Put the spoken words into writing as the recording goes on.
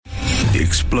The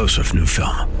explosive new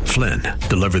film, Flynn,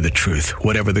 Deliver the Truth,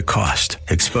 Whatever the Cost,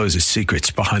 exposes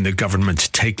secrets behind the government's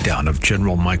takedown of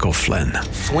General Michael Flynn.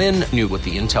 Flynn knew what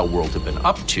the intel world had been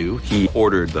up to. He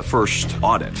ordered the first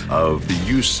audit of the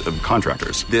use of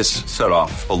contractors. This set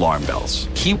off alarm bells.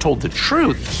 He told the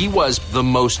truth. He was the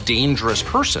most dangerous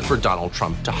person for Donald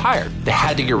Trump to hire. They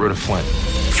had to get rid of Flynn.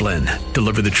 Flynn,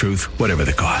 Deliver the Truth, Whatever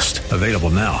the Cost. Available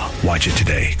now. Watch it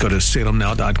today. Go to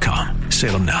salemnow.com.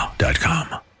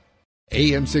 salemnow.com.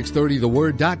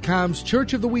 AM630TheWord.com's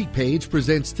Church of the Week page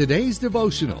presents today's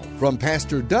devotional from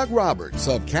Pastor Doug Roberts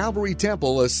of Calvary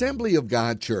Temple Assembly of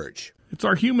God Church. It's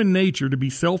our human nature to be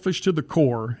selfish to the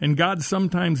core, and God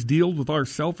sometimes deals with our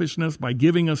selfishness by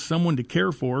giving us someone to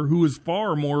care for who is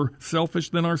far more selfish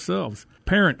than ourselves.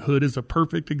 Parenthood is a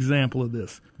perfect example of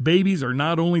this. Babies are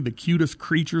not only the cutest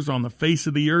creatures on the face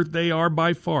of the earth, they are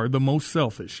by far the most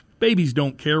selfish. Babies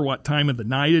don't care what time of the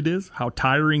night it is, how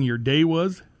tiring your day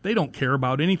was. They don't care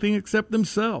about anything except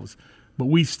themselves. But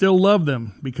we still love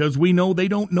them because we know they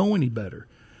don't know any better.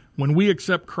 When we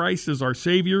accept Christ as our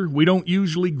Savior, we don't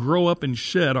usually grow up and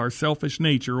shed our selfish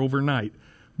nature overnight.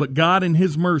 But God in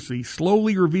His mercy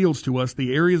slowly reveals to us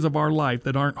the areas of our life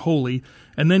that aren't holy,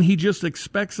 and then He just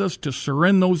expects us to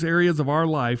surrender those areas of our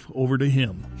life over to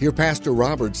Him. Hear Pastor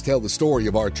Roberts tell the story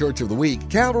of our Church of the Week,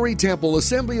 Calvary Temple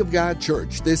Assembly of God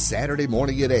Church, this Saturday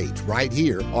morning at 8, right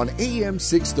here on AM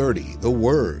 630, The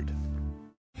Word.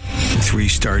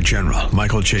 3-star General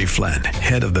Michael J. Flynn,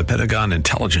 head of the Pentagon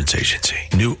Intelligence Agency,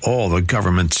 knew all the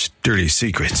government's dirty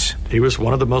secrets. He was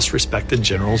one of the most respected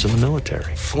generals in the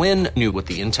military. Flynn knew what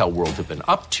the intel world had been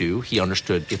up to. He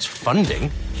understood its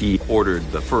funding. He ordered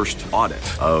the first audit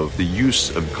of the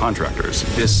use of contractors.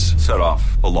 This set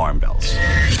off alarm bells.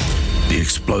 The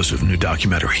explosive new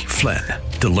documentary, Flynn,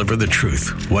 Deliver the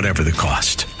Truth, Whatever the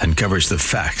Cost, uncovers the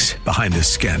facts behind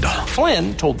this scandal.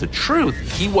 Flynn told the truth.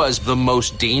 He was the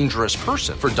most dangerous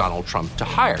person for Donald Trump to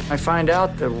hire. I find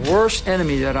out the worst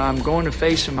enemy that I'm going to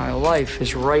face in my life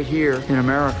is right here in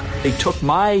America. They took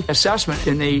my assessment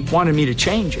and they wanted me to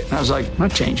change it. And I was like, I'm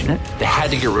not changing it. They had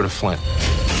to get rid of Flynn.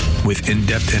 With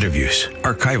in-depth interviews,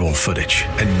 archival footage,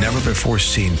 and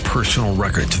never-before-seen personal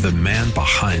records of the man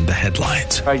behind the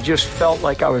headlines. I just felt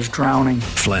like I was drowning.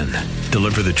 Flynn,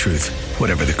 Deliver the Truth,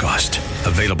 Whatever the Cost.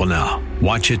 Available now.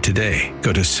 Watch it today.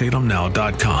 Go to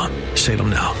salemnow.com.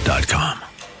 salemnow.com.